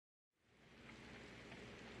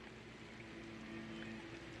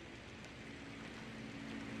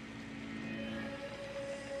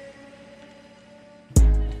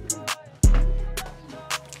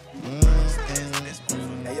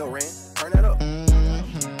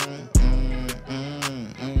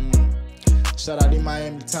Shout out to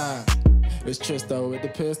Miami time. It's Tristo with the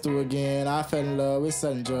pistol again. I fell in love with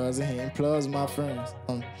selling drugs and hitting plugs with my friends.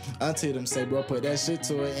 Until them say, bro, put that shit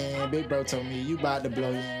to an end. Big bro told me, you bout to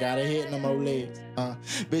blow, you ain't gotta hit no more legs.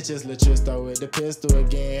 Bitch, it's Lil Tristo with the pistol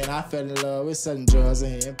again. I fell in love with selling drugs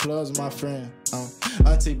and hitting plugs with my friends.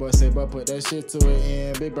 Auntie boy said, bro, put that shit to an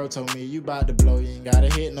end. Big bro told me, you bout to blow, you ain't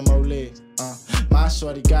gotta hit no more legs. My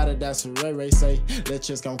shorty got it, that's what Ray Ray say. Lil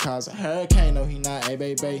Tris gon' cause a hurricane, no he not, hey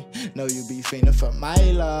baby. No you be fiendin' for my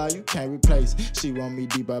love, you can't replace. She want me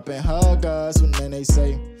deep up and hug us when then they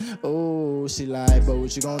say, ooh, she like, but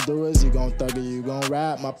what you gon' do is you gon' thug it, you gon'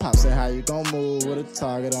 rap. My pop said how you gon' move with a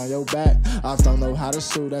target on your back. I don't know how to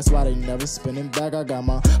shoot, that's why they never spinning back. I got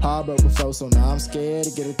my heart broke before, so now I'm scared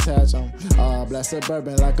to get attached on. Black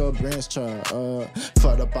Suburban like a Benz truck.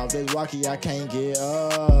 Fucked up off this walkie, I can't get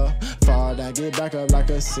up. Fall down, get back up like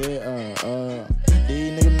a sit up.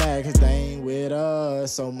 These niggas mad cause they ain't with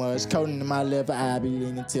us. So much codeine in my liver, I be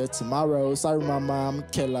leaning till tomorrow. Sorry my mom, a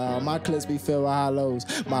killer. My clips be filled with hollows.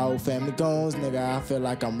 My whole family goons, nigga, I feel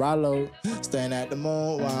like I'm Rollo. Staying at the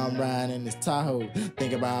moon while I'm riding in this Tahoe.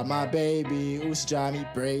 Think about my baby, ooh, she drive me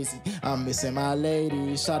crazy. I'm missing my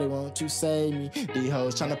lady, shawty, won't you save me? These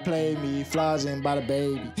hoes tryna play me, flogging by the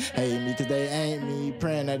baby. Hate me cause they ain't me,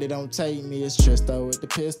 praying that they don't take me. It's Tristo with the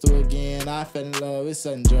pistol again. I fell in love with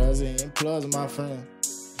selling drugs and plugs with my friends.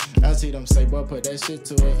 I see them say, boy, put that shit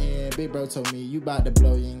to an end. Big bro told me, you bout to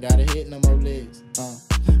blow, you ain't gotta hit no more legs.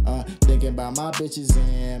 Thinking about my bitches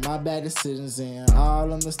and my bad decisions and all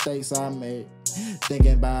the mistakes I made.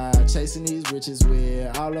 Thinking about chasing these riches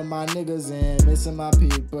with all of my niggas and missing my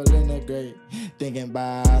people in the grave. Thinking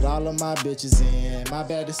about all of my bitches and my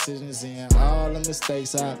bad decisions and all the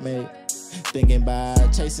mistakes I made. Thinking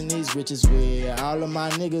about chasing these riches with all of my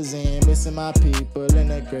niggas and missing my people in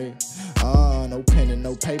the grave. No pen and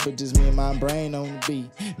no paper, just me and my brain on the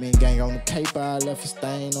beat. Me and gang on the caper, I left a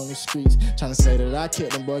stain on the streets. Tryna say that I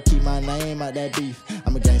killed them, boy, keep my name out that beef.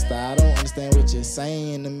 I'm a gangster, I don't understand what you're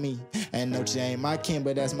saying to me. And no, you ain't my kin,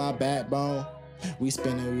 but that's my backbone. We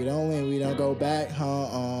spin it, we don't win, we don't go back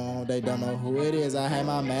home. They don't know who it is, I had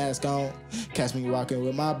my mask on. Catch me walking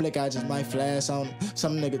with my blick, I just might flash on them.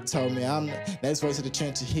 Some nigga told me I'm the next voice of the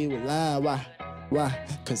trenches, he was lying, why? Why?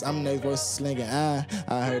 Cause I'm the next voice slinging iron.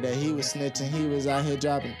 I heard that he was snitching, he was out here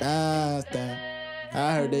dropping dimes. Damn.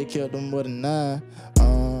 I heard they killed him with a 9.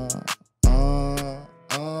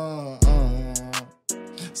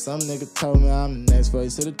 Some nigga told me I'm the next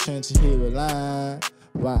voice of the trenches, he was lying.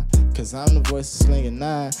 Why? Cause I'm the voice slinging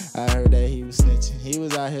 9. I heard that he was snitching, he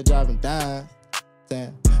was out here dropping dimes.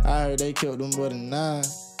 Damn. I heard they killed him with a 9.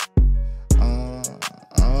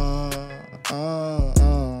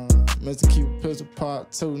 Mr.Keep pistol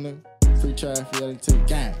part 2, nigga. Free traffic, to the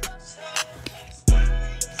gang.